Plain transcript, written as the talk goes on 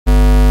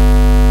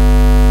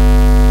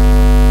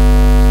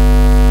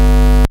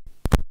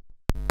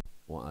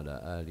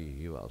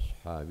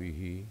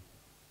وأصحابه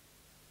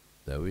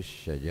ذوي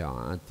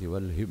الشجاعة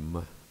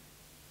والهمة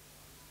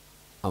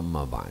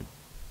أما بعد.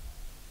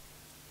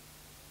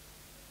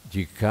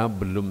 Jika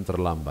belum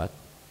terlambat,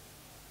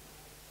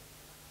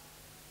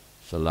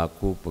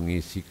 selaku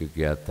pengisi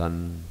kegiatan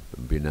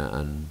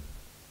pembinaan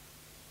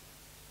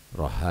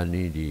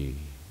rohani di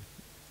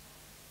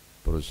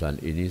perusahaan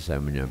ini, saya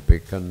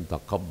menyampaikan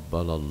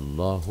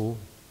taqabbalallahu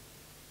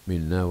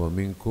minna wa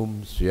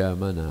minkum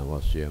siyamana wa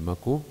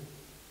siyamakum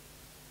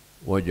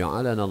wa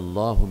ja'alana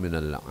Allahu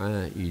minal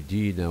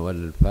aidin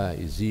wal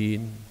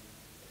faizin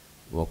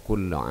wa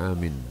kullu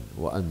amin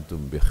wa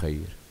antum bi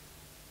khair.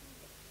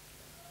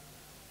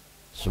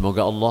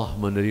 Semoga Allah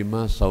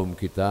menerima saum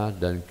kita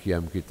dan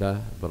qiyam kita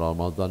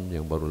berRamadan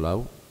yang baru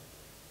lalu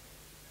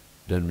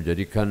dan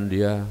menjadikan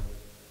dia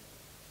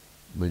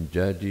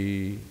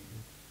menjadi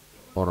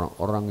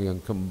orang-orang yang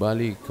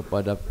kembali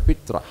kepada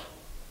fitrah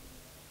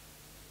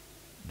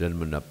dan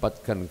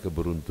mendapatkan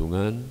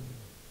keberuntungan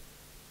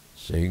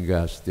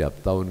sehingga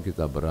setiap tahun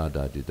kita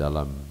berada di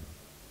dalam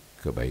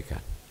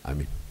kebaikan.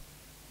 Amin.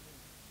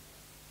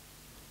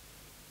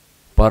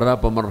 Para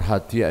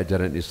pemerhati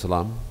ajaran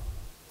Islam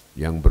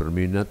yang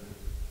berminat,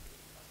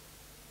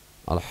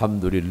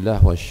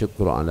 alhamdulillah wa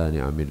syukur ala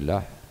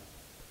ni'amillah,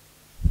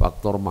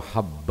 faktor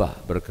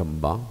mahabbah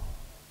berkembang,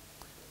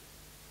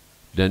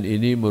 dan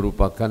ini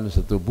merupakan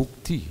satu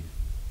bukti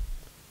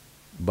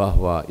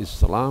bahwa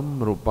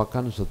Islam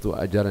merupakan satu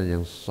ajaran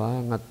yang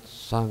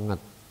sangat-sangat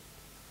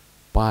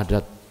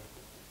padat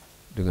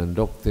dengan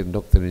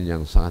doktrin-doktrin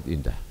yang sangat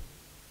indah.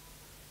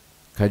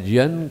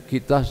 Kajian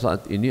kita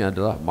saat ini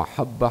adalah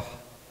mahabbah,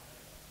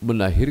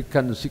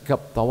 melahirkan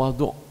sikap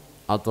tawadu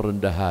atau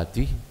rendah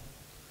hati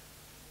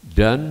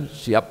dan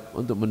siap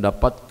untuk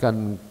mendapatkan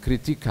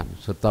kritikan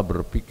serta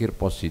berpikir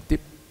positif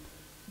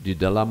di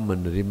dalam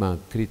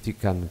menerima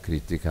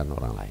kritikan-kritikan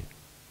orang lain.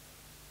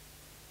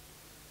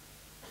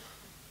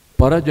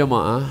 Para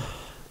jamaah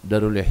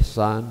Darul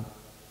Ihsan,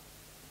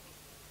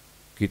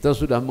 kita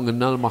sudah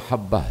mengenal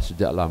mahabbah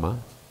sejak lama,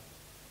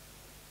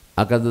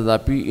 akan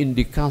tetapi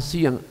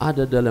indikasi yang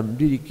ada dalam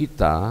diri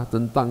kita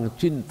tentang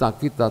cinta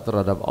kita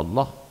terhadap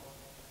Allah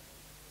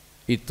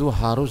itu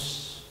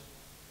harus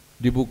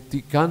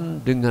dibuktikan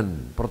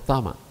dengan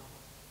pertama,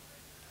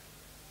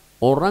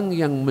 orang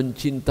yang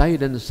mencintai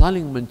dan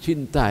saling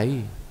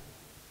mencintai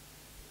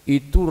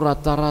itu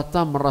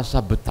rata-rata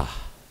merasa betah.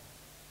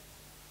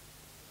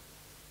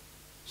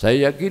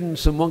 Saya yakin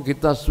semua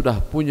kita sudah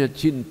punya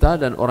cinta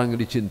dan orang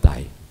yang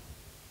dicintai.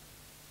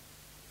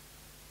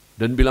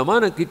 Dan bila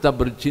mana kita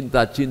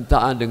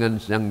bercinta-cintaan dengan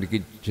yang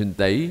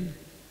dicintai,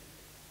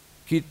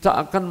 kita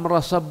akan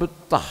merasa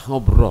betah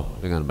ngobrol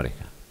dengan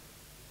mereka.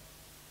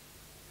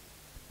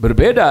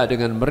 Berbeda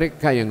dengan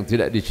mereka yang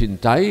tidak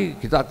dicintai,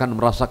 kita akan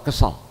merasa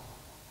kesal.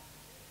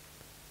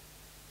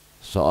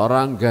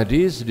 Seorang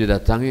gadis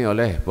didatangi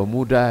oleh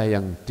pemuda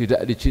yang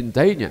tidak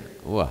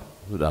dicintainya, wah,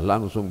 sudah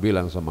langsung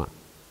bilang sama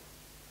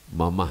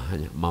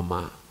mamahnya,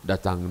 mama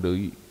datang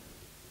deui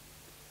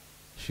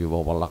si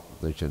wawalak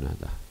teh cenah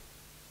tah.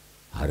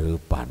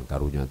 Hareupan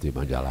karunya ti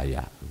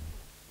Majalaya.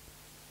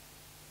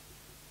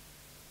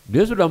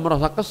 Dia sudah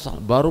merasa kesal,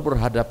 baru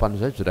berhadapan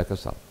saya sudah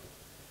kesal.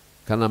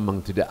 Karena memang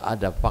tidak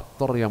ada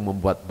faktor yang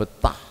membuat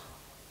betah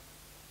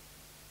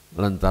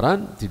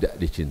lantaran tidak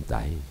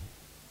dicintai.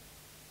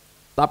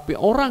 Tapi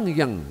orang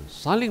yang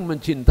saling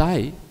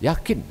mencintai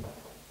yakin.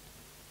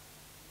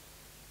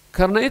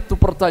 Karena itu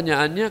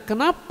pertanyaannya,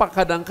 kenapa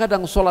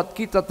kadang-kadang sholat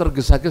kita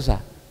tergesa-gesa?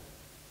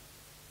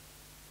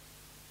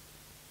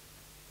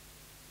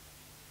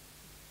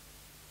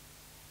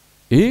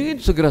 Ingin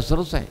segera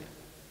selesai.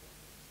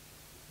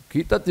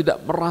 Kita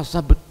tidak merasa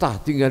betah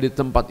tinggal di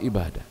tempat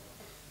ibadah.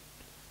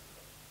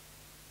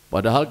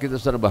 Padahal kita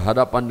sedang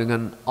berhadapan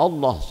dengan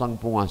Allah Sang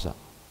Penguasa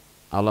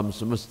alam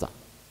semesta,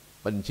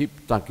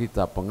 pencipta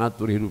kita,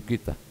 pengatur hidup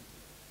kita,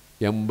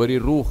 yang memberi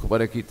ruh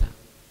kepada kita.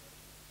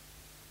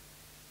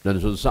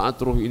 Dan suatu saat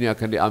ruh ini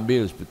akan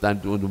diambil seperti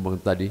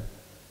tadi,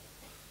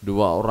 2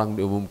 orang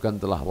diumumkan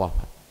telah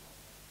wafat.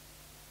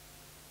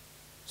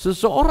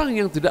 Seseorang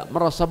yang tidak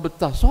merasa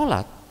betah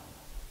sholat,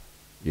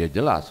 ya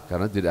jelas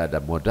karena tidak ada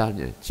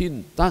modalnya,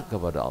 cinta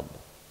kepada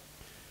Allah.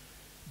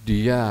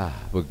 Dia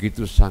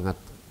begitu sangat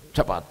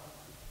cepat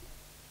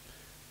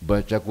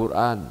baca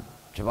Quran,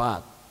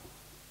 cepat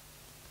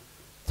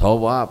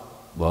tawab,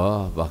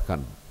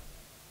 bahkan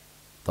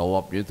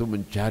tawabnya itu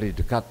mencari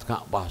dekat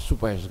Ka'bah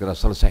supaya segera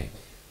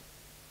selesai.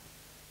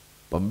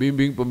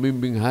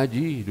 Pembimbing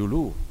haji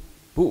dulu,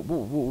 bu,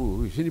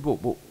 sini bu,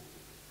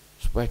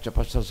 supaya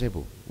cepat selesai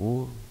bu.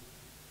 Oh,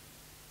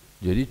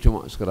 jadi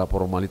cuma sekedar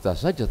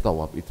formalitas saja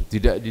tawab itu,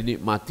 tidak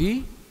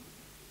dinikmati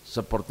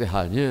seperti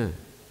halnya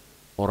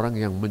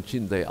orang yang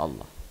mencintai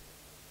Allah.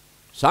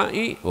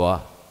 Sa'i,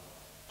 wah,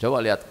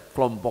 coba lihat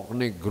kelompok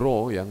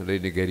negro yang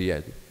dari Nigeria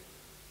itu,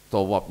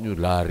 tawabnya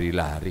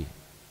lari-lari.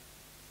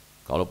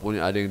 Kalaupun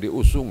ada yang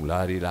diusung,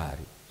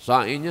 lari-lari.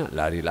 Sa'inya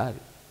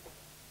lari-lari.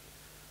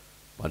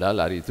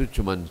 Padahal lari itu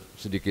cuma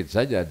sedikit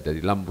saja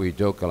dari lampu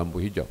hijau ke lampu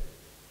hijau.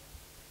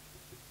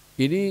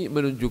 Ini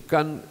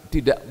menunjukkan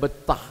tidak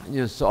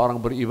betahnya seorang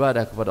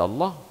beribadah kepada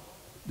Allah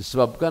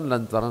disebabkan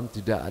lantaran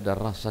tidak ada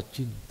rasa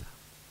cinta.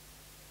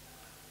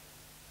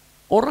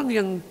 Orang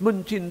yang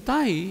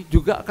mencintai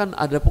juga akan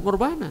ada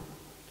pengorbanan.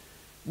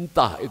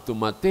 Entah itu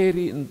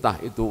materi,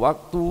 entah itu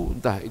waktu,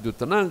 entah itu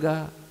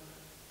tenaga,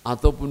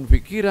 ataupun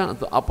pikiran,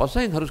 atau apa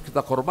saja yang harus kita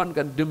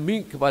korbankan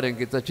demi kepada yang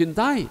kita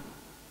cintai.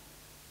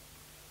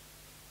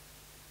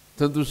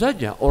 Tentu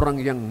saja orang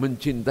yang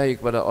mencintai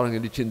kepada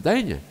orang yang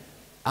dicintainya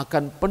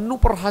akan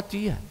penuh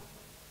perhatian.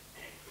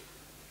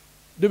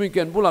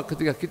 Demikian pula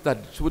ketika kita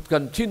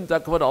disebutkan cinta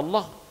kepada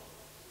Allah,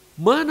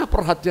 mana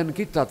perhatian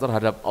kita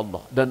terhadap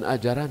Allah dan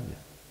ajarannya?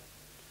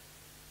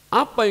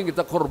 Apa yang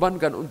kita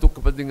korbankan untuk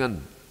kepentingan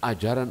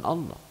ajaran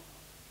Allah?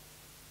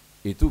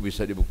 Itu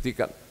bisa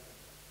dibuktikan.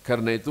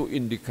 Karena itu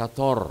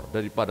indikator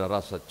daripada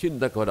rasa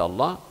cinta kepada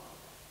Allah,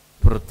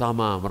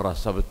 pertama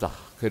merasa betah,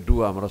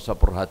 kedua merasa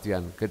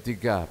perhatian,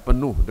 ketiga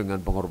penuh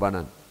dengan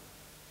pengorbanan.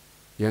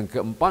 Yang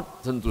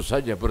keempat tentu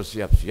saja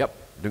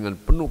bersiap-siap dengan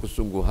penuh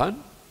kesungguhan,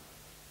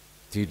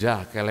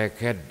 tidak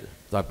keleked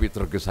tapi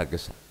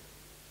tergesa-gesa.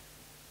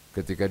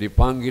 Ketika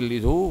dipanggil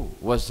itu,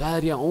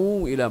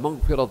 wasari'u ila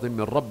maghfiratin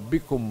min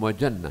rabbikum wa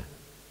jannah,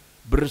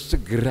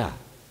 bersegera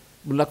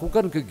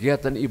melakukan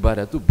kegiatan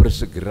ibadah itu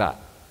bersegera.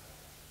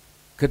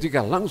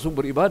 Ketika langsung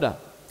beribadah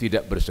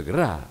tidak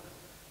bersegera,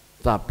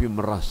 tapi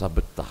merasa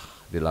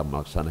betah dalam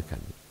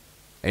melaksanakannya.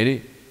 Ini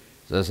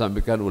saya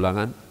sampaikan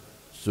ulangan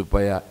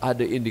supaya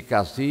ada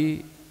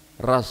indikasi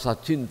rasa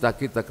cinta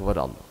kita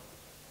kepada Allah.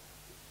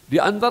 Di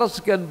antara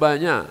sekian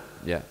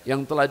banyak ya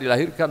yang telah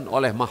dilahirkan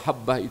oleh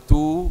mahabbah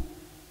itu,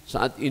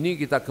 saat ini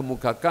kita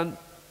kemukakan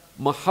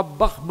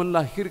mahabbah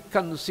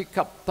melahirkan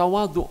sikap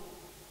tawadu.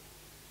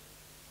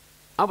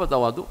 Apa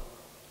tawadu?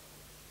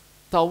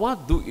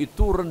 Tawadu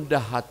itu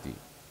rendah hati,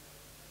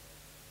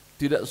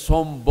 tidak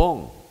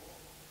sombong,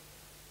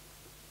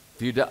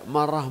 tidak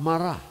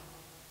marah-marah,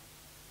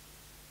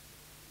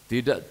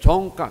 tidak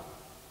congkak.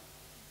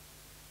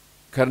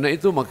 Karena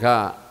itu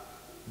maka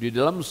di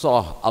dalam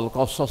surah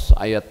Al-Qasas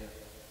ayat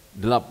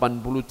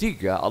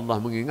 83 Allah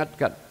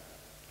mengingatkan,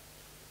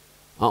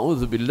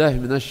 A'udzu billahi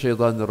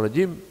minasyaitonir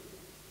rajim,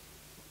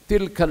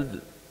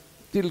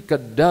 tilka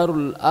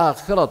darul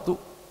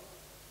akhiratu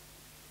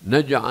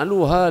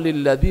naj'aluha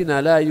lil ladzina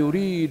la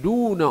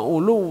yuriduna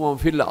 'uluwan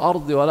fil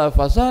ardi wala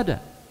fasada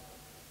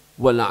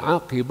wal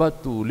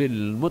 'aqibatu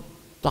lil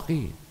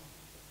muttaqin.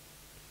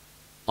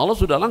 Allah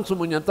sudah langsung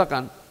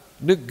menyatakan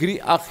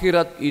negeri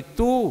akhirat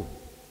itu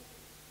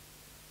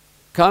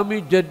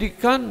kami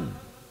jadikan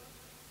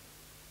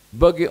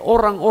bagi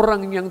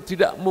orang-orang yang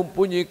tidak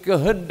mempunyai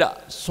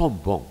kehendak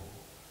sombong,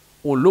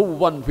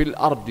 uluwan fil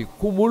ardi,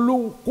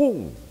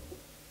 kumulungkung,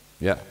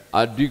 ya,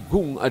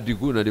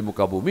 adiguna di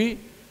muka bumi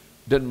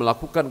dan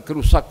melakukan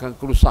kerusakan.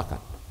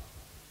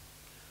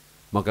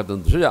 Maka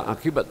tentu saja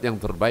akibat yang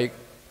terbaik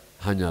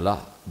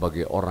hanyalah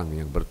bagi orang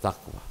yang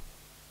bertakwa.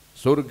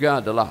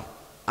 Surga adalah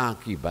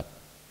akibat,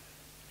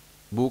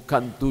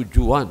 bukan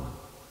tujuan.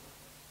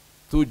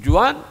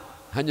 Tujuan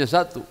hanya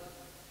satu,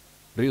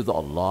 ridha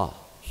Allah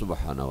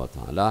subhanahu wa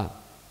ta'ala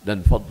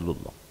dan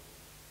fadlullah.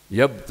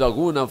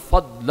 Yabtaguna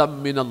fadlam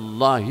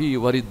minallahi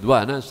wa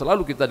ridwana,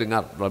 selalu kita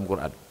dengar dalam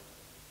Quran.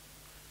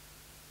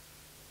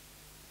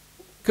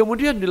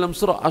 Kemudian dalam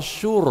surah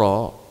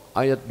Asy-Syura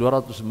ayat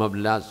 215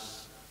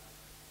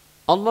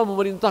 Allah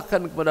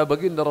memerintahkan kepada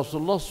baginda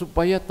Rasulullah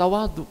supaya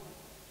tawadu.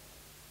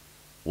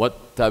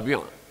 Wattabi'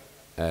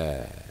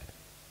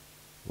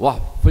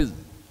 wahfiz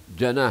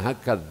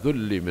janahaka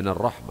dzulli minar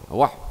rahmah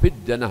wahfiz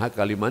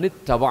janahaka liman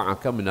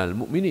ittaba'aka minal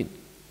mu'minin.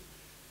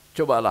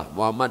 Cobalah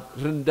Muhammad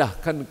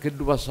rendahkan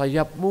kedua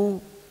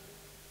sayapmu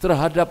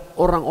terhadap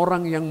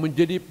orang-orang yang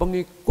menjadi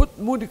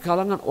pengikutmu di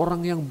kalangan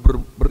orang yang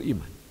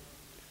beriman.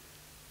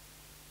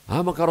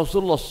 Maka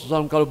Rasulullah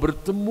SAW kalau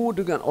bertemu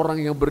dengan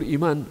orang yang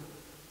beriman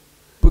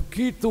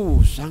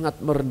begitu sangat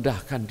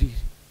merendahkan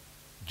diri.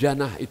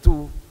 Janah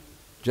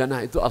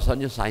itu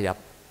asalnya sayap,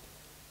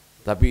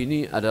 tapi ini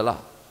adalah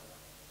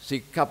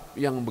sikap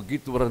yang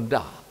begitu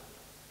rendah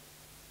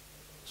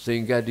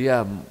sehingga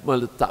dia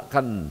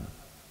meletakkan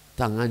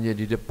tangannya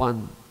di depan,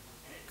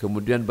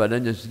 kemudian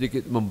badannya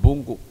sedikit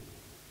membungkuk.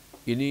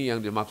 Ini yang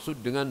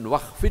dimaksud dengan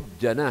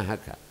wahfid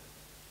janahaka,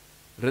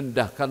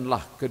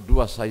 rendahkanlah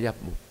kedua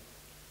sayapmu,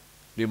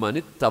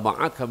 limanit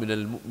taba'aka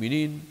minal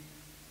mu'minin,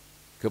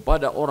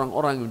 kepada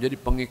orang-orang yang menjadi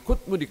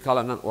pengikutmu di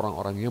kalangan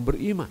orang-orang yang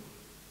beriman.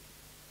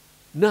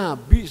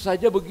 Nabi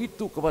saja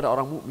begitu kepada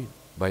orang mukmin,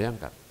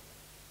 bayangkan.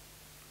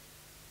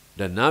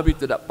 Dan Nabi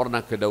tidak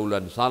pernah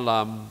kedaulan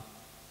salam,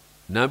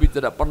 Nabi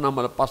tidak pernah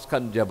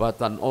melepaskan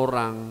jabatan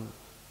orang,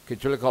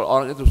 kecuali kalau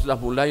orang itu sudah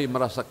mulai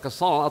merasa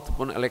kesal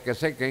ataupun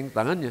eleke-sekeng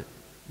tangannya,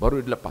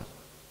 baru dilepas.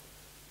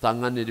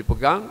 Tangannya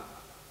dipegang,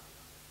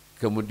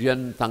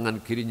 kemudian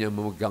tangan kirinya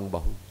memegang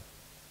bahu.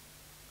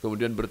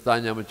 Kemudian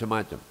bertanya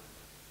macam-macam.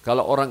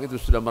 Kalau orang itu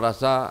sudah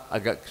merasa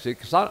agak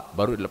kesal,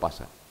 baru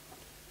dilepaskan.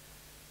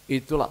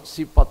 Itulah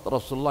sifat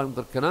Rasulullah yang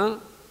terkenal,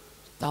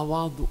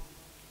 tawadu,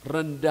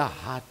 rendah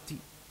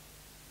hati.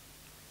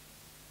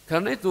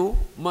 Karena itu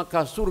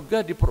maka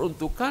surga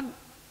diperuntukkan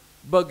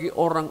bagi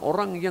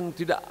orang-orang yang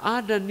tidak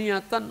ada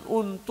niatan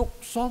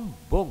untuk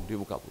sombong di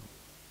muka bumi.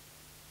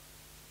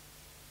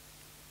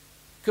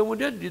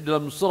 Kemudian di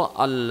dalam surah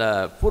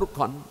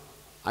Al-Furqan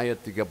ayat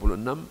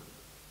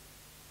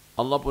 36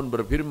 Allah pun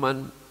berfirman,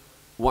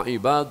 wa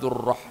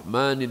ibadur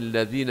rahmanil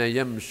ladzina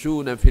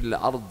yamshuna fil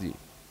ardi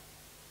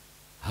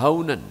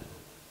haunan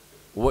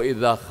wa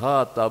idza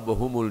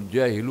khatabahumul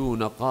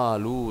jahiluna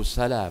qalu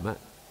salama.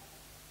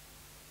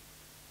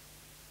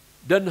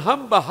 Dan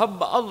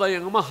hamba-hamba Allah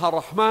yang Maha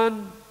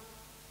Rahman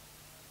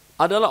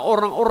adalah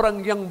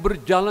orang-orang yang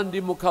berjalan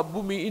di muka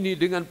bumi ini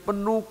dengan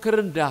penuh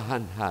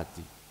kerendahan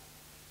hati.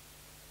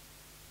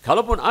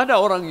 Kalaupun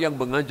ada orang yang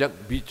mengajak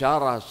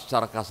bicara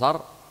secara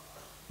kasar,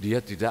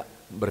 dia tidak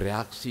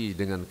bereaksi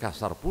dengan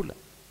kasar pula.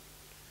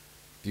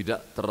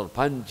 Tidak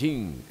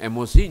terpancing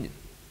emosinya.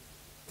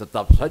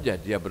 Tetap saja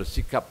dia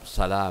bersikap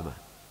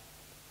salamah.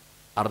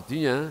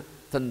 Artinya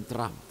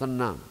tentram,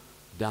 tenang,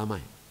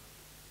 damai.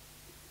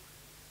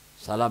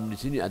 Salam di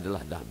sini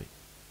adalah damai.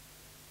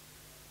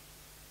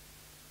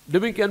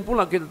 Demikian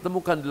pula kita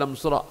temukan dalam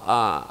surah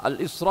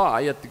Al-Isra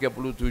ayat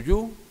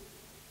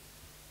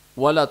 37,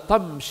 wala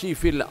tamshi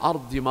fil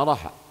ardi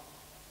maraha.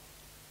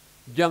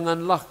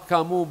 Janganlah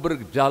kamu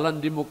berjalan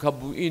di muka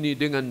bumi ini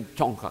dengan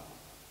congkak.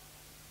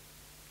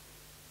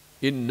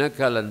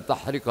 Innaka lan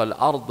tahrikal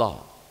arda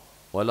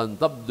wa lan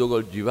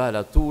tabdugal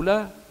jibala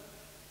tula.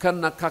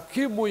 Karena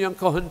kakimu yang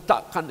kau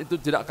hentakkan itu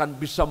tidak akan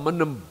bisa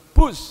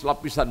menembus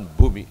lapisan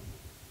bumi.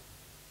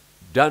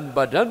 Dan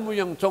badanmu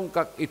yang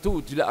congkak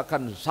itu tidak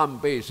akan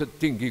sampai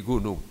setinggi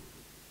gunung.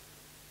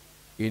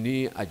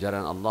 Ini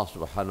ajaran Allah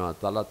Subhanahu wa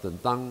taala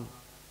tentang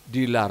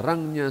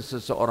dilarangnya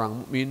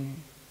seseorang mukmin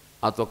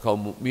atau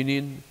kaum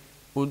mukminin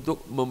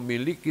untuk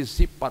memiliki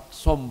sifat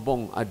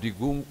sombong,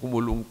 adigung,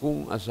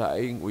 kumulungkung, asa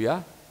aing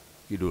uyah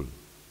kidul.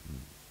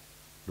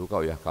 Lu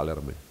kau uyah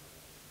kalerme.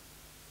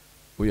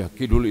 Uyah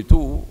kidul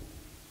itu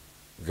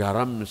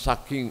garam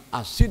saking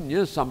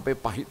asinnya sampai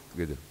pahit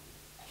gitu.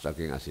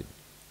 Saking asin.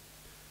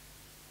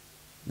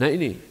 Nah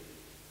ini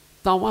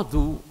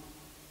tawadu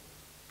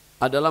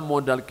adalah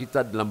modal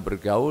kita dalam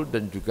bergaul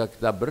dan juga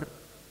kita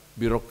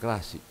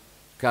berbirokrasi.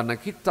 Karena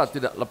kita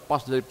tidak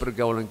lepas dari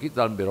pergaulan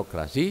kita dalam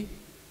birokrasi,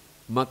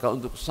 maka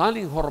untuk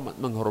saling hormat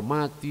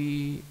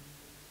menghormati,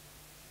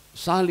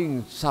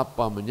 saling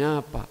sapa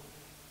menyapa,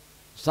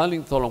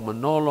 saling tolong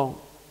menolong,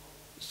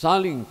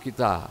 saling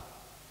kita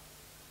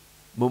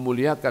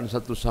memuliakan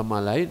satu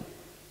sama lain,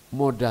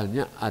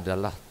 modalnya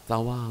adalah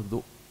tawadu,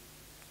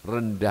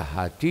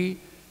 rendah hati,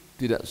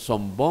 tidak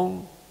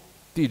sombong,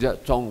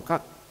 tidak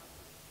congkak,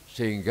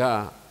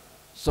 sehingga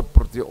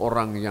seperti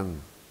orang yang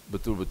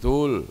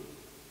betul-betul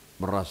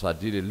merasa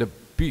diri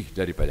lebih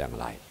daripada yang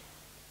lain.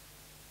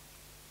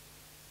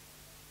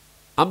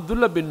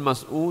 Abdullah bin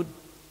Mas'ud,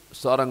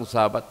 seorang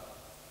sahabat,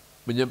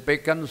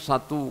 menyampaikan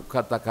satu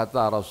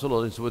kata-kata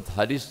Rasulullah disebut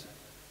hadis.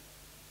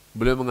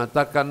 Beliau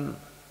mengatakan,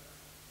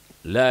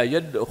 la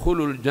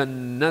yadkhulul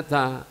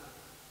jannata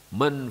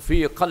man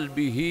fi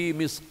qalbihi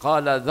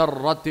misqala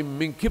dzarratin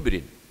min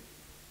kibrin.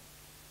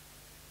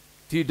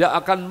 Tidak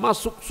akan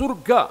masuk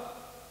surga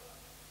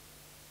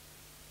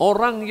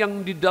orang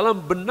yang di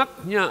dalam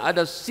benaknya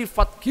ada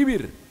sifat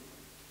kibir,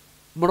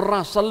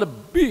 merasa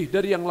lebih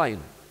dari yang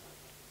lain,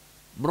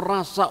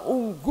 merasa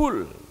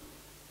unggul,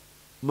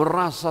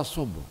 merasa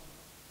sombong.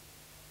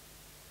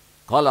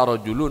 Qala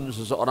rajulun,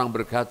 seseorang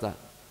berkata,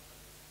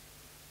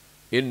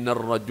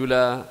 innar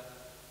rajula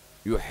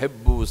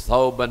yuhibbu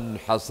thawban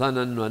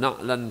hasanan wa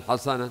na'lan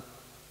hasanan.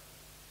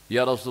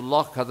 Ya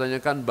Rasulullah,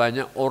 katanya kan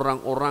banyak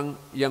orang-orang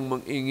yang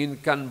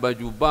menginginkan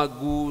baju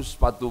bagus,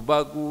 sepatu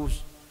bagus,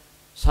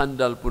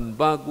 sandal pun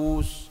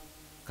bagus.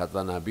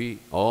 Kata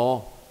Nabi, oh,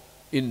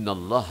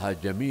 innallaha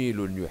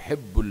jamilun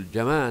yuhibbul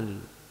jamal.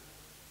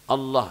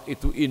 Allah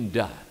itu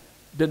indah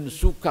dan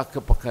suka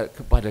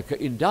kepada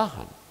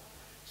keindahan.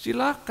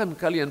 Silakan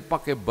kalian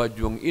pakai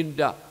baju yang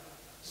indah,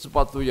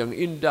 sepatu yang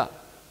indah,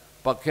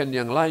 pakaian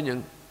yang lain yang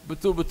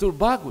betul-betul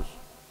bagus.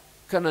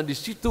 Karena di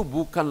situ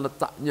bukan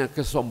letaknya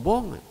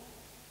kesombongan.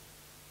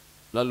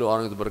 Lalu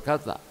orang itu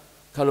berkata,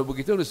 kalau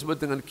begitu disebut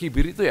dengan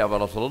kibir itu ya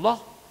Rasulullah,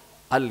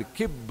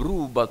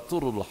 al-kibru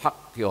baturul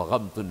haqqi wa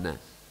ghamtun nas.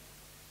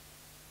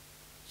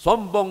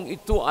 Sombong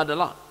itu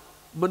adalah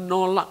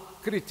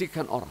menolak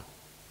kritikan orang.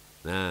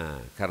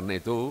 Nah,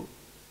 karena itu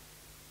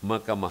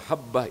maka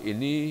mahabbah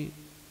ini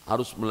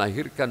harus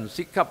melahirkan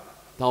sikap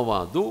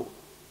tawadu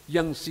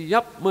yang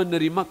siap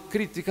menerima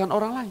kritikan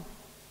orang lain.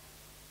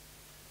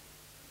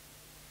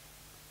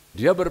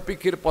 Dia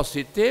berpikir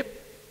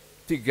positif,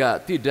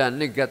 tidak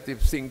negatif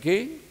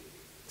thinking,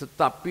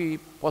 tetapi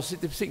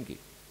positif thinking.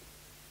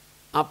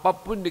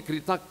 Apapun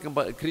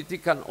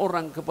kritikan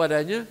orang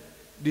kepadanya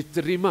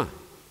diterima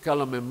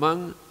kalau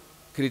memang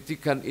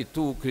kritikan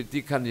itu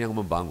kritikan yang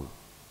membangun.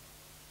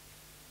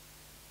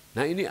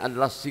 Nah, ini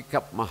adalah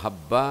sikap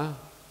mahabbah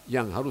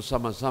yang harus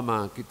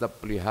sama-sama kita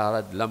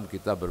pelihara dalam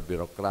kita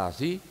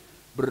berbirokrasi,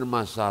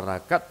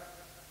 bermasyarakat,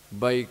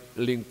 baik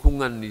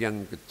lingkungan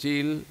yang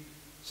kecil,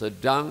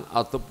 sedang,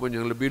 ataupun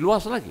yang lebih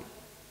luas lagi.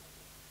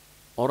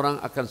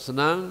 Orang akan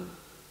senang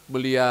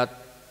melihat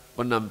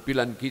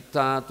penampilan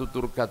kita,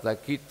 tutur kata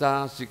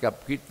kita,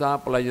 sikap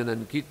kita,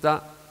 pelayanan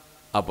kita,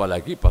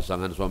 apalagi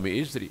pasangan suami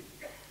istri.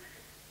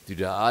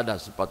 Tidak ada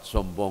sifat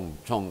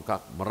sombong,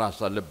 congkak,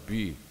 merasa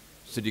lebih.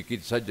 Sedikit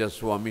saja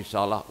suami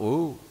salah,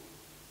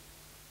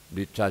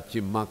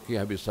 dicaci maki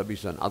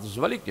habis-habisan. Atau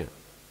sebaliknya,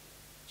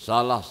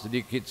 salah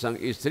sedikit sang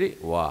istri,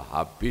 wah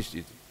habis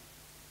itu.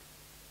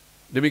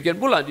 Demikian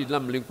pula di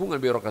dalam lingkungan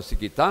birokrasi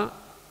kita,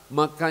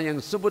 maka yang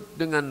sebut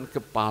dengan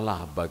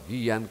kepala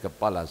bagian,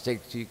 kepala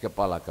seksi,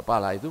 kepala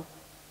itu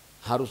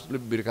harus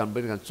diberikan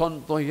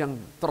contoh yang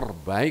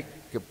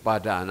terbaik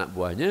kepada anak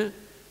buahnya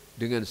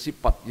dengan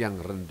sifat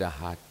yang rendah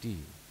hati.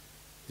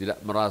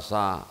 Tidak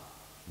merasa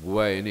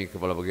gue ini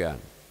kepala bagian,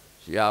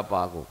 siapa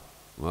aku?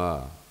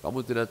 Wah,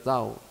 kamu tidak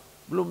tahu,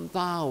 belum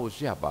tahu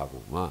siapa aku.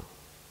 Wah.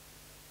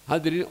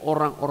 Hadirin,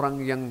 orang-orang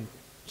yang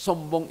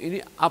sombong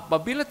ini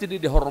apabila tidak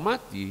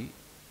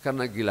dihormati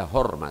karena gila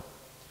hormat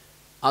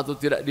atau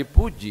tidak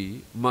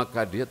dipuji,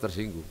 maka dia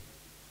tersinggung.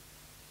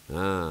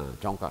 Nah,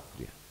 congkak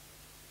dia.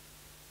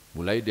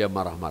 Mulai dia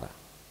marah-marah.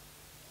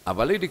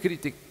 Apalagi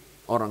dikritik.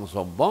 Orang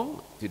sombong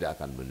tidak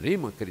akan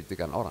menerima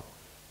kritikan orang.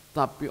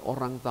 Tapi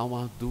orang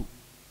tawadu.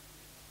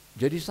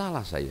 Jadi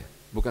salah saya.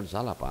 Bukan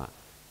salah Pak,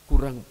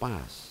 kurang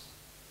pas.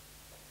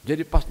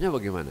 Jadi pasnya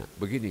bagaimana?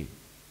 Begini.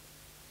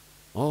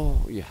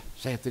 Oh iya,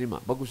 saya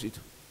terima, bagus itu.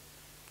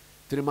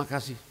 Terima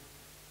kasih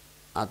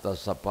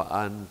atas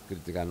sapaan,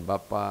 kritikan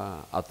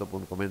Bapak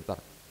ataupun komentar.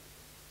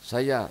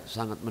 Saya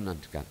sangat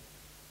menantikan.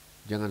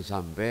 Jangan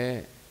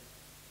sampai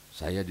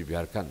saya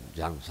dibiarkan,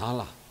 jangan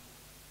salah.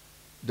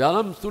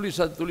 Dalam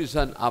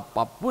tulisan-tulisan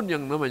apapun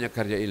yang namanya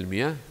karya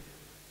ilmiah,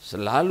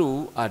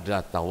 selalu ada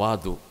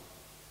tawadu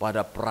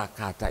pada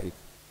prakata itu.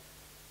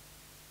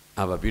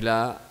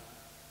 Apabila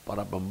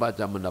para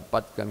pembaca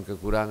mendapatkan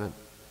kekurangan,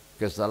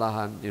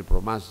 kesalahan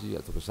informasi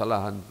atau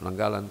kesalahan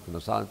penanggalan,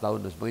 kesalahan tahun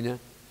dan sebagainya,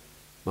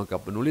 maka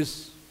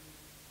penulis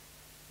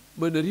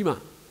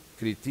menerima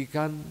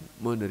kritikan,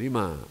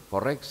 menerima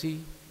koreksi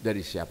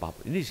dari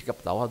siapapun. Ini sikap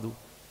tawadu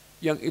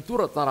yang itu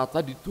rata-rata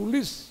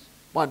ditulis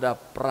pada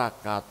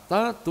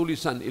prakata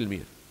tulisan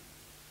ilmiah.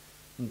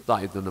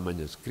 Entah itu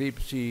namanya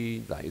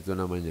skripsi, entah itu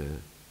namanya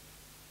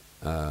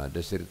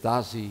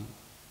disertasi,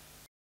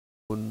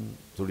 pun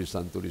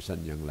tulisan-tulisan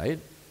yang lain,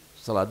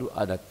 selalu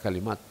ada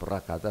kalimat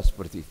prakata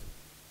seperti itu.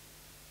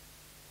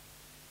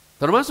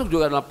 Termasuk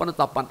juga dalam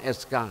penetapan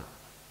SK.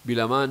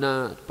 Bila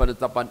mana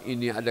penetapan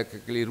ini ada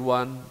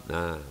kekeliruan,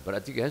 nah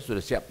berarti kan sudah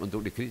siap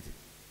untuk dikritik.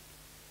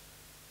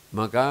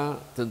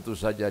 Maka tentu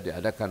saja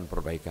diadakan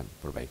perbaikan.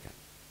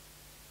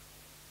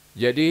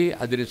 Jadi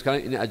hadirin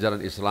sekalian, ini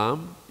ajaran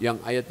Islam yang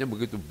ayatnya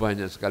begitu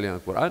banyak sekali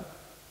Al-Quran.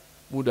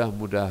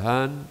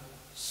 Mudah-mudahan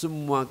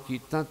semua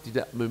kita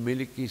tidak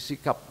memiliki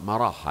sikap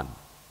marahan.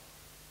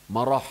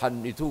 Marahan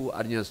itu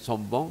artinya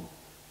sombong.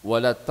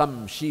 Wala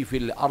tamshi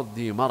fil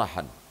ardi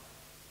marahan.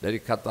 Dari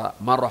kata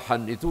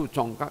marahan itu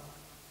congkak,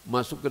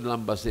 masuk ke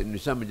dalam bahasa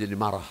Indonesia menjadi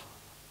marah.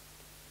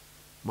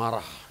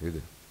 Marah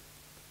gitu.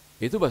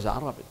 Itu bahasa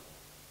Arab.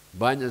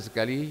 Banyak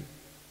sekali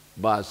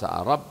bahasa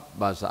Arab,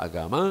 bahasa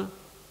agama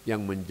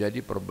yang menjadi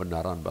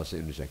perbenaran bahasa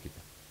Indonesia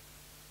kita.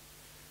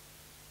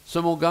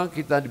 Semoga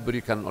kita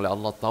diberikan oleh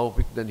Allah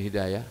taufik dan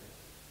hidayah,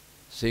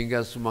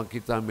 sehingga semua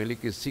kita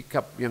memiliki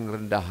sikap yang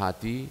rendah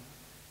hati,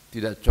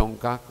 tidak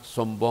congkak,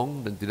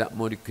 sombong dan tidak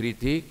mau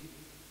dikritik,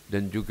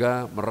 dan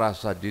juga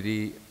merasa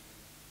diri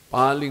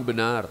paling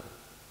benar,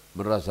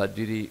 merasa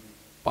diri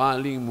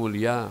paling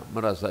mulia,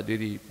 merasa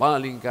diri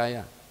paling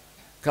kaya.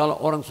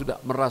 Kalau orang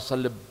sudah merasa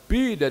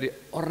lebih dari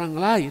orang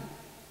lain,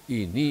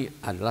 ini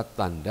adalah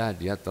tanda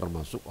dia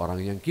termasuk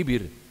orang yang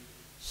kibir.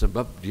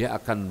 Sebab dia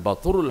akan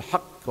baturul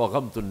haq wa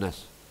ghamtun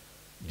nas.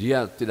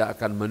 Dia tidak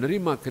akan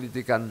menerima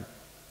kritikan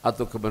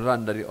atau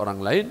kebenaran dari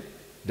orang lain,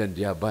 dan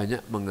dia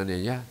banyak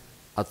menganiaya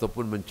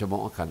ataupun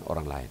mencemoohkan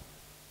orang lain.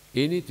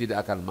 Ini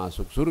tidak akan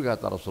masuk surga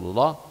kata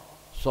Rasulullah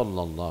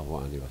sallallahu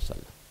alaihi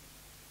wasallam.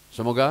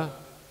 Semoga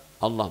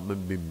Allah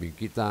membimbing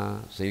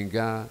kita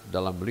sehingga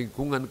dalam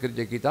lingkungan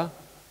kerja kita,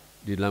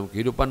 di dalam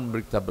kehidupan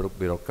kita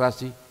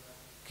berbirokrasi,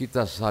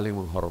 kita saling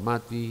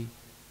menghormati,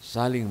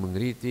 saling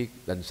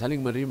mengkritik dan saling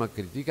menerima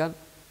kritikan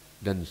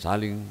dan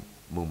saling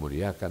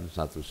memuliakan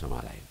satu sama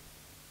lain.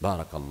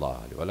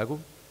 Barakallahu li wa lakum.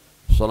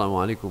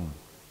 Assalamualaikum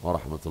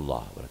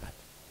warahmatullahi wabarakatuh.